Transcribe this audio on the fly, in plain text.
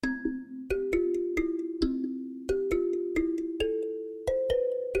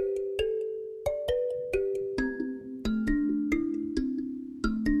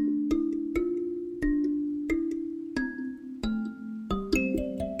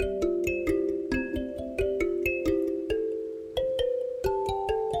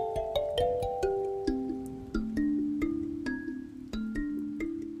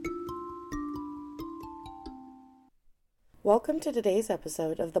Welcome to today's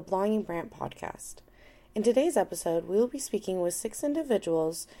episode of the Belonging Brant podcast. In today's episode, we will be speaking with 6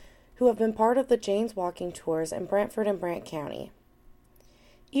 individuals who have been part of the Jane's Walking Tours in Brantford and Brant County.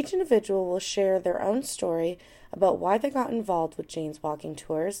 Each individual will share their own story about why they got involved with Jane's Walking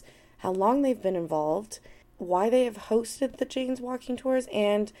Tours, how long they've been involved, why they have hosted the Jane's Walking Tours,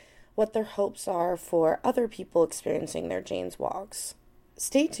 and what their hopes are for other people experiencing their Jane's Walks.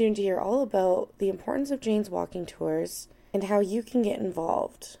 Stay tuned to hear all about the importance of Jane's Walking Tours and how you can get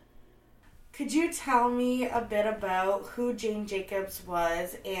involved. Could you tell me a bit about who Jane Jacobs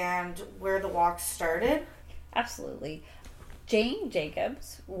was and where the walk started? Absolutely. Jane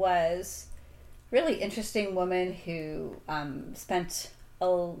Jacobs was a really interesting woman who spent a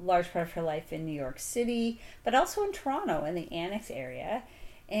large part of her life in New York City, but also in Toronto in the Annex area.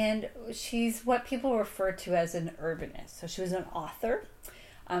 And she's what people refer to as an urbanist. So she was an author.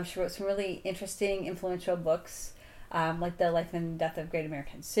 She wrote some really interesting, influential books, like The Life and Death of Great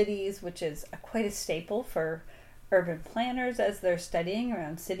American Cities, which is quite a staple for urban planners as they're studying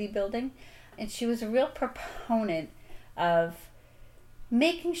around city building. And she was a real proponent of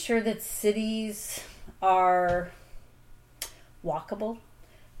making sure that cities are walkable,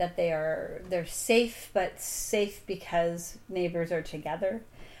 that they're safe, but safe because neighbors are together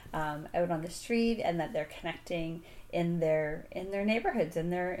out on the street, and that they're connecting in their neighborhoods, in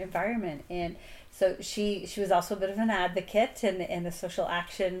their environment. And so she was also a bit of an advocate and a social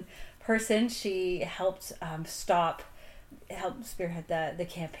action person. She helped spearhead the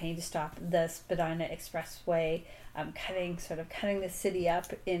campaign to stop the Spadina Expressway, cutting the city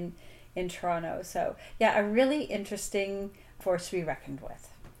up in Toronto. So yeah, a really interesting force to be reckoned with.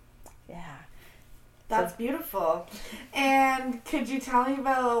 Yeah. That's beautiful. And could you tell me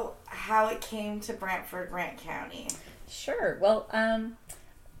about how it came to Brantford, Brant County? Sure. Well,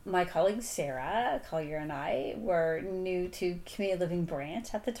 my colleague Sarah Collier and I were new to Community Living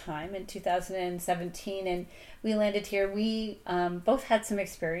Brant at the time in 2017, and we landed here. We both had some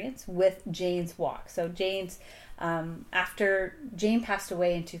experience with Jane's Walk. So Jane's, after Jane passed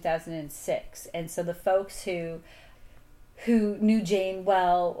away in 2006, and so the folks who knew Jane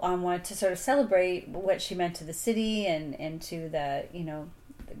well wanted to sort of celebrate what she meant to the city and to the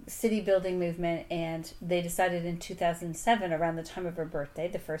city building movement, and they decided in 2007, around the time of her birthday,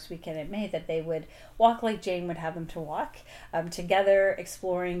 the first weekend in May, that they would walk like Jane would have them to walk, together,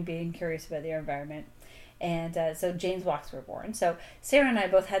 exploring, being curious about their environment. And so Jane's Walks were born. So Sarah and I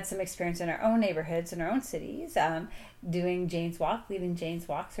both had some experience in our own neighborhoods, in our own cities, doing Jane's Walk, leading Jane's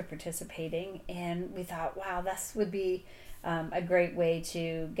Walks or participating. And we thought, wow, this would be a great way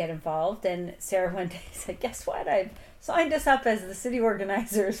to get involved. And Sarah one day said, guess what? I've signed us up as the city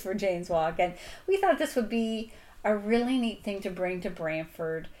organizers for Jane's Walk. And we thought this would be a really neat thing to bring to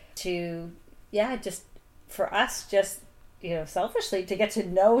Brantford to, just for us, selfishly, to get to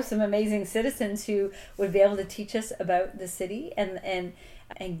know some amazing citizens who would be able to teach us about the city and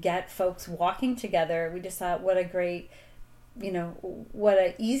get folks walking together. We just thought, what a great, what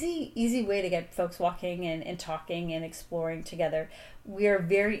a easy way to get folks walking and talking and exploring together. We are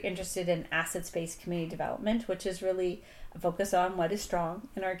very interested in assets-based community development, which is really a focus on what is strong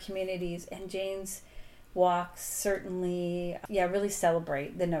in our communities. And Jane's Walks certainly, really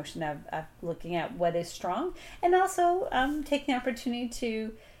celebrate the notion of looking at what is strong, and also taking the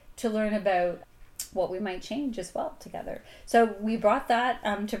opportunity to learn about what we might change as well together. So we brought that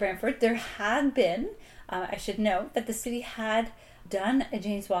to Brantford. There had been, I should note, that the city had done a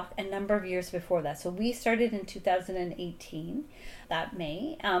Jane's Walk a number of years before that. So we started in 2018, that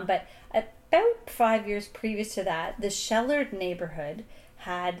May, but about 5 years previous to that, the Shellard neighborhood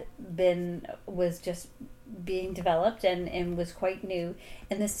was just being developed and was quite new.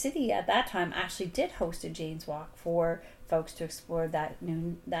 And the city at that time actually did host a Jane's Walk for folks to explore that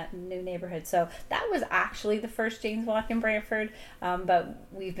new neighborhood. So that was actually the first Jane's Walk in Brantford, but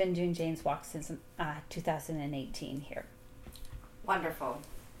we've been doing Jane's Walk since 2018 here. Wonderful.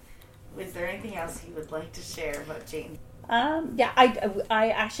 Was there anything else you would like to share about Jane?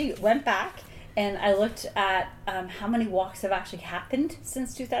 I actually went back and I looked at how many walks have actually happened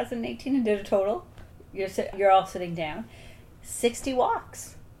since 2018 and did a total. You're all sitting down. 60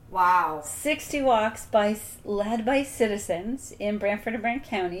 walks. Wow. 60 walks led by citizens in Brantford and Brant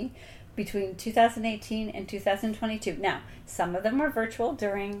County between 2018 and 2022. Now, some of them were virtual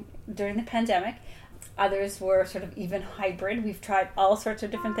during the pandemic. Others were sort of even hybrid. We've tried all sorts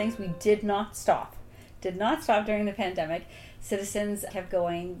of different things. We did not stop during the pandemic. Citizens kept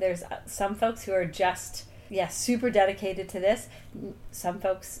going. There's some folks who are just, super dedicated to this. Some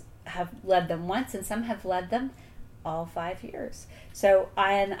folks have led them once, and some have led them all 5 years. So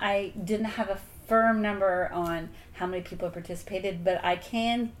I didn't have a firm number on how many people participated, but I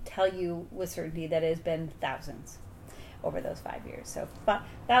can tell you with certainty that it has been thousands over those 5 years. So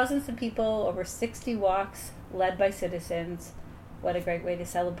thousands of people, over 60 walks led by citizens. What a great way to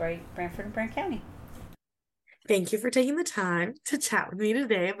celebrate Brantford and Brant County. Thank you for taking the time to chat with me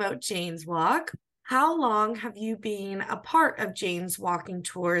today about Jane's Walk. How long have you been a part of Jane's Walking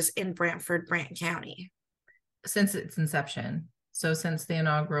Tours in Brantford, Brant County? Since its inception. So since the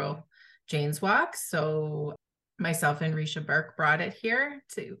inaugural Jane's Walk. So myself and Risha Burke brought it here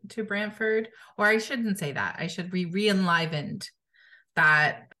to Brantford. Or I shouldn't say that. We re-enlivened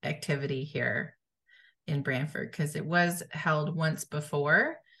that activity here in Brantford because it was held once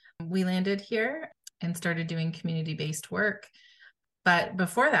before we landed here and started doing community-based work. But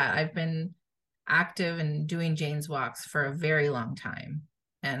before that, I've been active and doing Jane's Walks for a very long time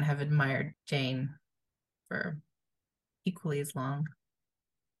and have admired Jane for equally as long.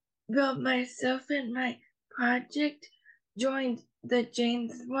 Well, myself and my project joined the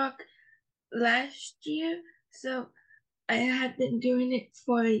Jane's Walk last year, so I had been doing it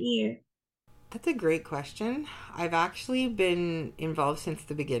for a year. That's a great question. I've actually been involved since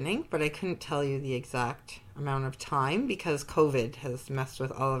the beginning, but I couldn't tell you the exact amount of time because COVID has messed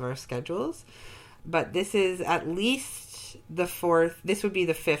with all of our schedules. But this is at least this would be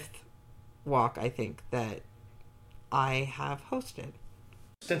the fifth walk, I think, that I have hosted.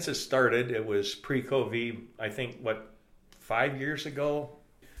 Since it started, it was pre-COVID, I think, 5 years ago?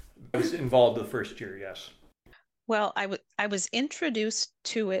 I was involved the first year, yes. Well, I was introduced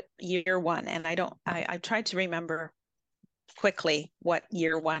to it year one, and I tried to remember quickly what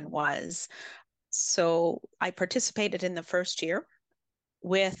year one was. So I participated in the first year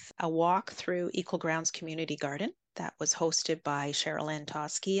with a walk through Equal Grounds Community Garden that was hosted by Cheryl Ann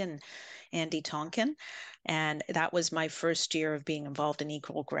Tosky and Andy Tonkin. And that was my first year of being involved in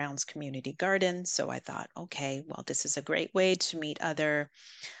Equal Grounds Community Garden. So I thought, okay, well, this is a great way to meet other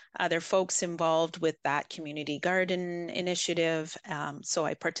folks involved with that community garden initiative. So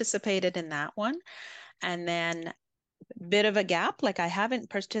I participated in that one. And then a bit of a gap, like I haven't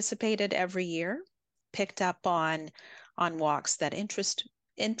participated every year, picked up on walks that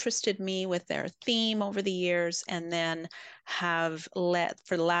interested me with their theme over the years, and then have led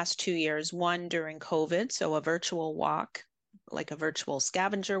for the last 2 years, one during COVID, so a virtual walk, like a virtual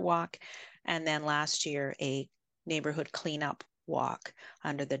scavenger walk, and then last year a neighborhood cleanup walk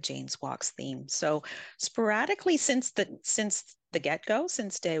under the Jane's Walks theme. So sporadically since the get-go,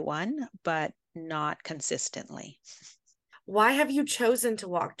 since day one, but not consistently. Why have you chosen to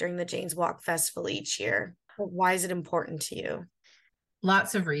walk during the Jane's Walk Festival each year? Why is it important to you?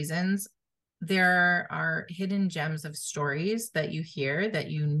 Lots of reasons. There are hidden gems of stories that you hear that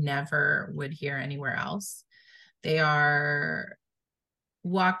you never would hear anywhere else. They are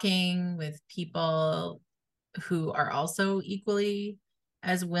walking with people who are also equally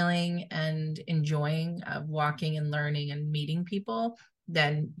as willing and enjoying of walking and learning and meeting people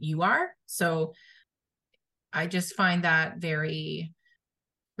than you are. So I just find that very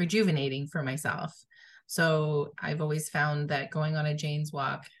rejuvenating for myself. So I've always found that going on a Jane's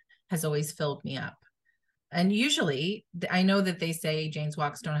Walk has always filled me up. And usually, I know that they say Jane's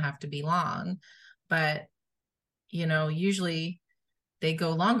Walks don't have to be long, but, usually they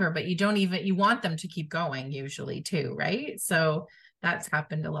go longer, but you want them to keep going usually too, right? So that's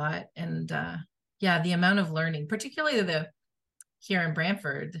happened a lot. And the amount of learning, particularly here in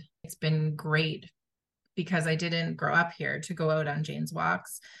Brantford, it's been great because I didn't grow up here to go out on Jane's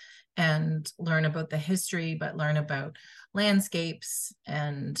Walks and learn about the history, but learn about landscapes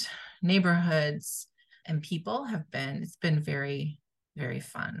and neighborhoods and people. It's been very, very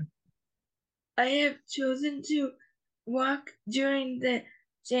fun. I have chosen to walk during the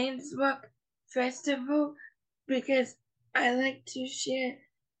Jane's Walk Festival because I like to share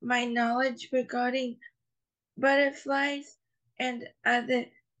my knowledge regarding butterflies and other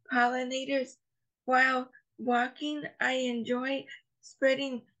pollinators. While walking, I enjoy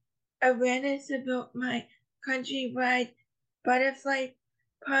spreading awareness about my countrywide butterfly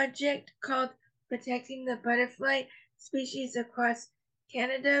project called Protecting the Butterfly Species Across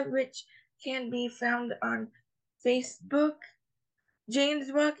Canada, which can be found on Facebook.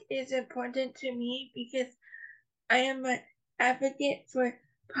 Jane's Walk is important to me because I am an advocate for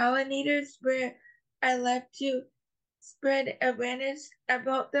pollinators, where I love to spread awareness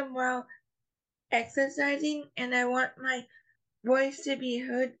about them while exercising, and I want my voice to be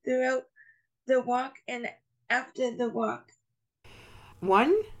heard throughout the walk and after the walk.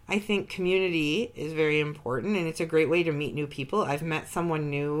 One, I think community is very important, and it's a great way to meet new people. I've met someone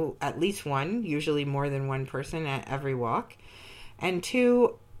new, at least one, usually more than one person at every walk. And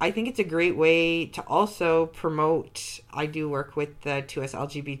two, I think it's a great way to also promote. I do work with the 2S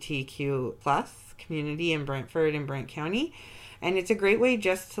LGBTQ plus community in Brantford and Brant County. And it's a great way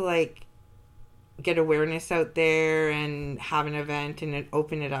just to like get awareness out there and have an event and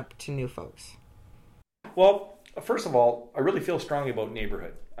open it up to new folks. Well, first of all, I really feel strongly about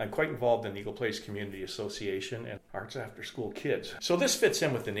neighborhood. I'm quite involved in the Eagle Place Community Association and Arts After School Kids. So this fits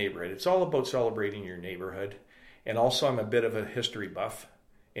in with the neighborhood. It's all about celebrating your neighborhood. And also I'm a bit of a history buff,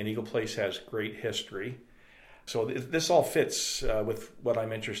 and Eagle Place has great history. So this all fits with what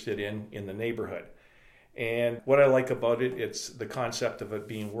I'm interested in the neighborhood. And what I like about it, it's the concept of it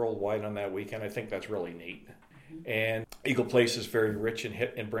being worldwide on that weekend. I think that's really neat. And Eagle Place is very rich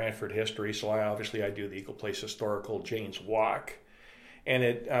in Brantford history, so I do the Eagle Place Historical Jane's Walk. And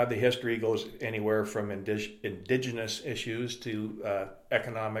the history goes anywhere from indigenous issues to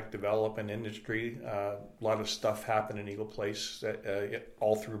economic development, industry. A lot of stuff happened in Eagle Place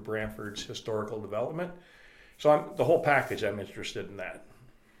all through Brantford's historical development. So the whole package, I'm interested in that.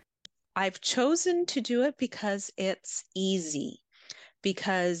 I've chosen to do it because it's easy,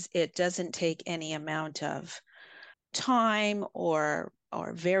 because it doesn't take any amount of time or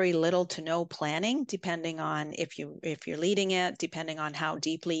very little to no planning, depending on if you're leading it, depending on how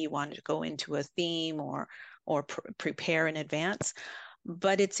deeply you want to go into a theme or prepare in advance.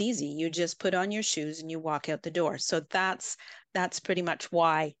 But it's easy. You just put on your shoes and you walk out the door. So that's pretty much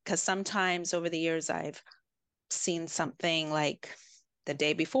why, because sometimes over the years I've seen something like the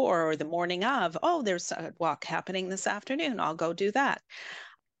day before or the morning of, oh, there's a walk happening this afternoon, I'll go do that.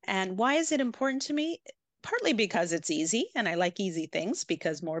 And why is it important to me? Partly because it's easy, and I like easy things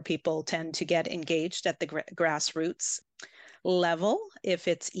because more people tend to get engaged at the grassroots level if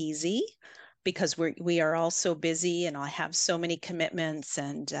it's easy, because we are all so busy and I have so many commitments.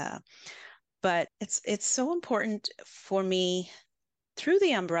 And but it's so important for me through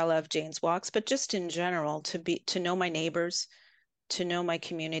the umbrella of Jane's Walks, but just in general to know my neighbors, to know my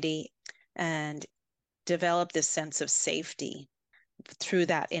community, and develop this sense of safety through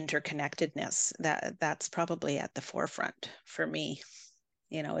that interconnectedness. That's probably at the forefront for me.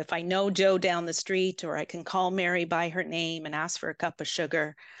 You know, if I know Joe down the street, or I can call Mary by her name and ask for a cup of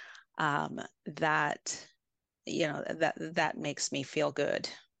sugar, that makes me feel good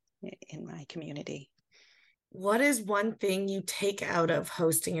in my community. What is one thing you take out of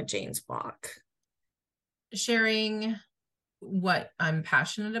hosting a Jane's Walk? Sharing what I'm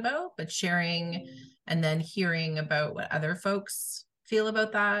passionate about, but sharing and then hearing about what other folks feel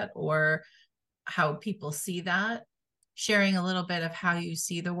about that or how people see that, sharing a little bit of how you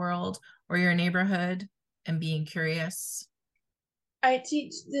see the world or your neighborhood and being curious. I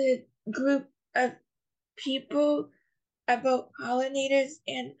teach the group of people about pollinators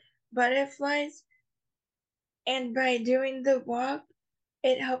and butterflies, and by doing the walk,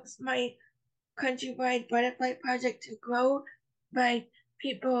 it helps my countrywide butterfly project to grow by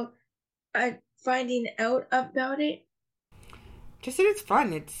people finding out about it. Just that it's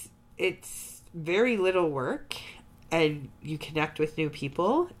fun. It's very little work, and you connect with new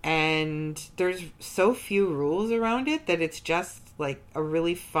people, and there's so few rules around it that it's just like a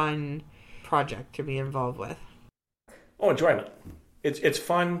really fun project to be involved with. Oh, enjoyment. It's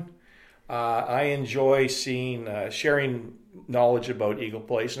fun. I enjoy sharing knowledge about Eagle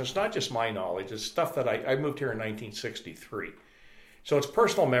Place, and it's not just my knowledge. It's stuff that I moved here in 1963. So it's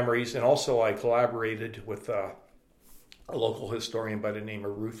personal memories, and also I collaborated with a local historian by the name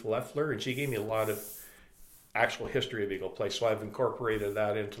of Ruth Leffler, and she gave me a lot of actual history of Eagle Place, so I've incorporated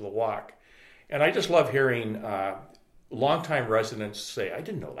that into the walk. And I just love hearing longtime residents say, I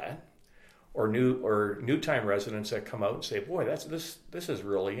didn't know that, or new time residents that come out and say, boy, this is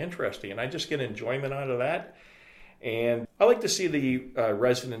really interesting, and I just get enjoyment out of that. And I like to see the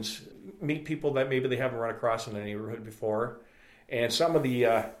residents meet people that maybe they haven't run across in the neighborhood before. And some of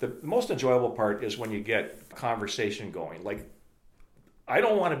the most enjoyable part is when you get conversation going. Like, I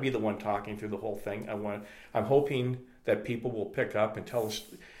don't want to be the one talking through the whole thing. I'm hoping that people will pick up and tell us.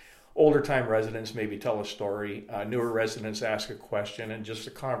 Older time residents maybe tell a story. Newer residents ask a question, and just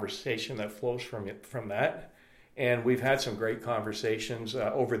a conversation that flows from that. And we've had some great conversations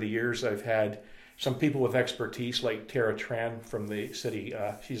over the years. I've had some people with expertise like Tara Tran from the city.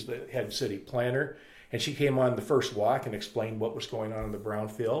 She's the head city planner. And she came on the first walk and explained what was going on in the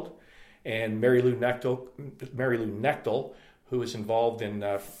brownfield. And Mary Lou Nechtel, who is involved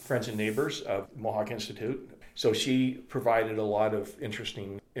in Friends and Neighbors of Mohawk Institute. So she provided a lot of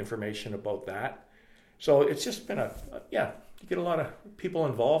interesting information about that. So it's just been you get a lot of people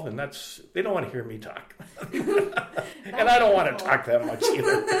involved, and they don't want to hear me talk. And I don't want to talk that much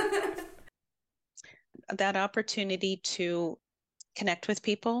either. That opportunity to connect with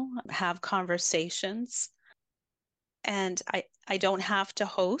people, have conversations. And I don't have to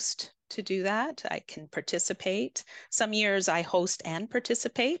host to do that. I can participate. Some years I host and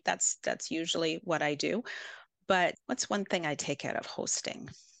participate. That's usually what I do. But what's one thing I take out of hosting?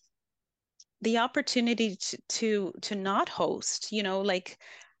 The opportunity to not host, like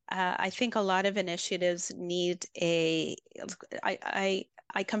I think a lot of initiatives need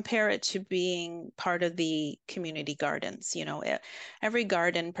I compare it to being part of the community gardens. Every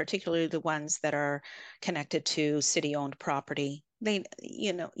garden, particularly the ones that are connected to city-owned property,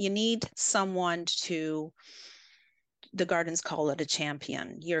 you need someone to, the gardens call it a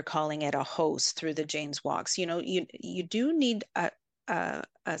champion. You're calling it a host through the Jane's Walks. You do need a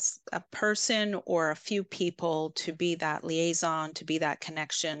person or a few people to be that liaison, to be that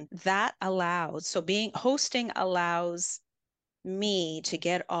connection. That allows, so being hosting allows me to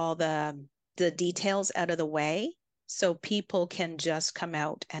get all the details out of the way so people can just come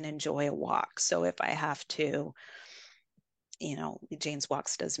out and enjoy a walk. So if I have to, Jane's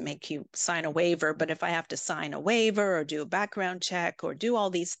Walks does make you sign a waiver, but if I have to sign a waiver or do a background check or do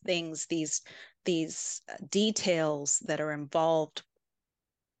all these things, these details that are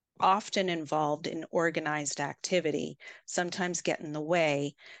often involved in organized activity, sometimes get in the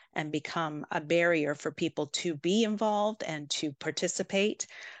way and become a barrier for people to be involved and to participate.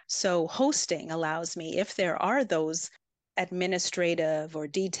 So hosting allows me, if there are those administrative or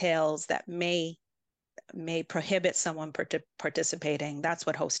details that may prohibit someone participating, that's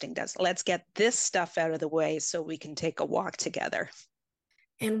what hosting does. Let's get this stuff out of the way so we can take a walk together.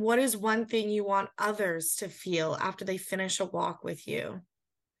 And what is one thing you want others to feel after they finish a walk with you?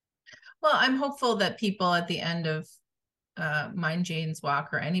 Well, I'm hopeful that people at the end of mine Jane's Walk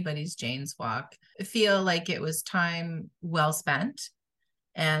or anybody's Jane's Walk feel like it was time well spent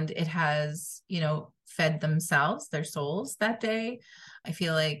and it has, fed themselves, their souls that day. I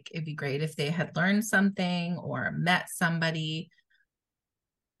feel like it'd be great if they had learned something or met somebody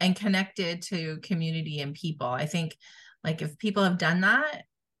and connected to community and people. I think like if people have done that,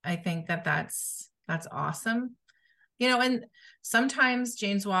 I think that that's awesome. And sometimes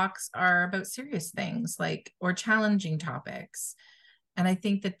Jane's Walks are about serious things or challenging topics. And I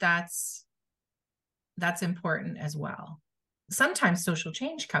think that that's important as well. Sometimes social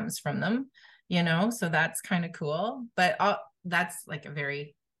change comes from them, so that's kind of cool. But that's like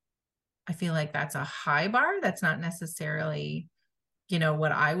I feel like that's a high bar. That's not necessarily,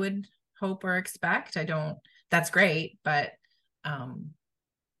 what I would hope or expect. That's great, but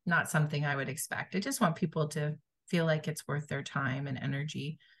not something I would expect. I just want people to feel like it's worth their time and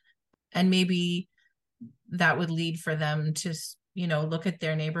energy. And maybe that would lead for them to, look at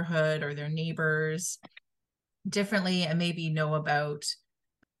their neighborhood or their neighbors differently and maybe know about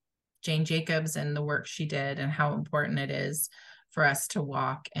Jane Jacobs and the work she did and how important it is for us to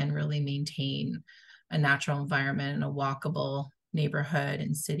walk and really maintain a natural environment and a walkable neighborhood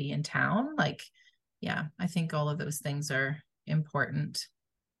and city and town. I think all of those things are important.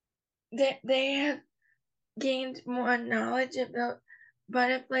 They have gained more knowledge about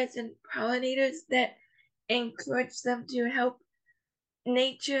butterflies and pollinators that encourage them to help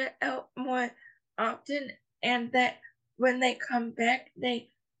nature out more often, and that when they come back, they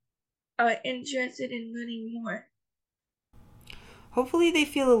are interested in learning more. Hopefully they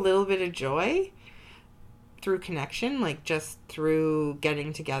feel a little bit of joy through connection, just through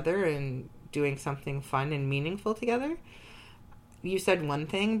getting together and doing something fun and meaningful together. You said one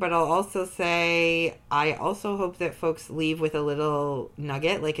thing, but I'll also say I also hope that folks leave with a little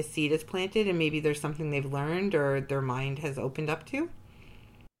nugget, like a seed is planted, and maybe there's something they've learned or their mind has opened up to.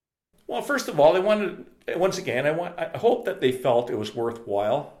 Well, first of all, I hope that they felt it was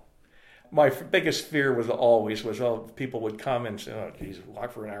worthwhile. My biggest fear was people would come and say, "Oh, geez,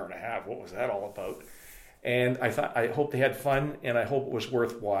 walk for an hour and a half. What was that all about?" And I hope they had fun, and I hope it was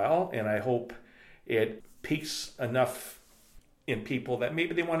worthwhile, and I hope it piques enough in people that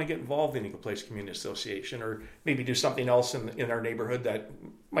maybe they want to get involved in Eagle Place Community Association, or maybe do something else in our neighborhood that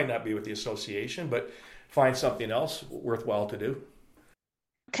might not be with the association, but find something else worthwhile to do.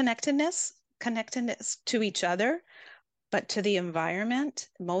 Connectedness to each other, but to the environment.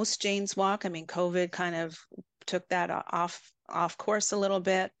 Most Jane's Walk, COVID kind of took that off course a little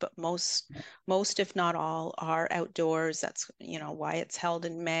bit, but most if not all are outdoors. That's why it's held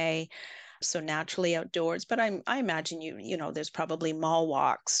in May. So naturally outdoors, but I imagine there's probably mall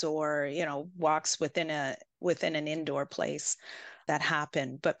walks or walks within an indoor place that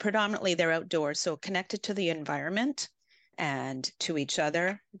happen, but predominantly they're outdoors. So connected to the environment and to each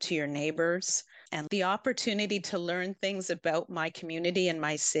other, to your neighbors, and the opportunity to learn things about my community and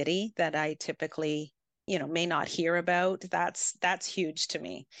my city that I typically may not hear about. That's huge to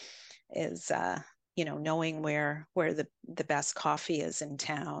me, is knowing where the best coffee is in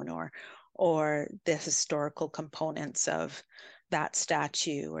town, or the historical components of that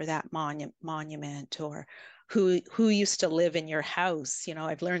statue or that monument, or who used to live in your house.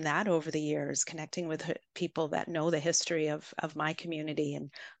 I've learned that over the years, connecting with people that know the history of my community, and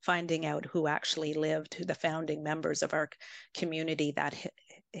finding out who actually lived, who the founding members of our community, that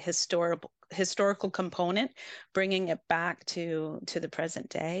historical component, bringing it back to the present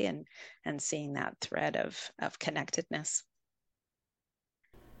day, and seeing that thread of connectedness.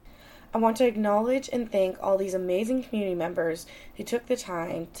 I want to acknowledge and thank all these amazing community members who took the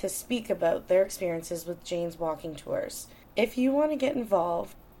time to speak about their experiences with Jane's Walking Tours. If you want to get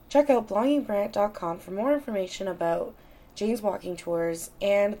involved, check out belongingbrant.com for more information about Jane's Walking Tours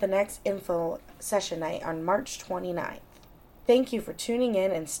and the next info session night on March 29th. Thank you for tuning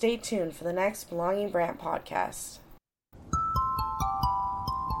in, and stay tuned for the next Belonging Brant podcast.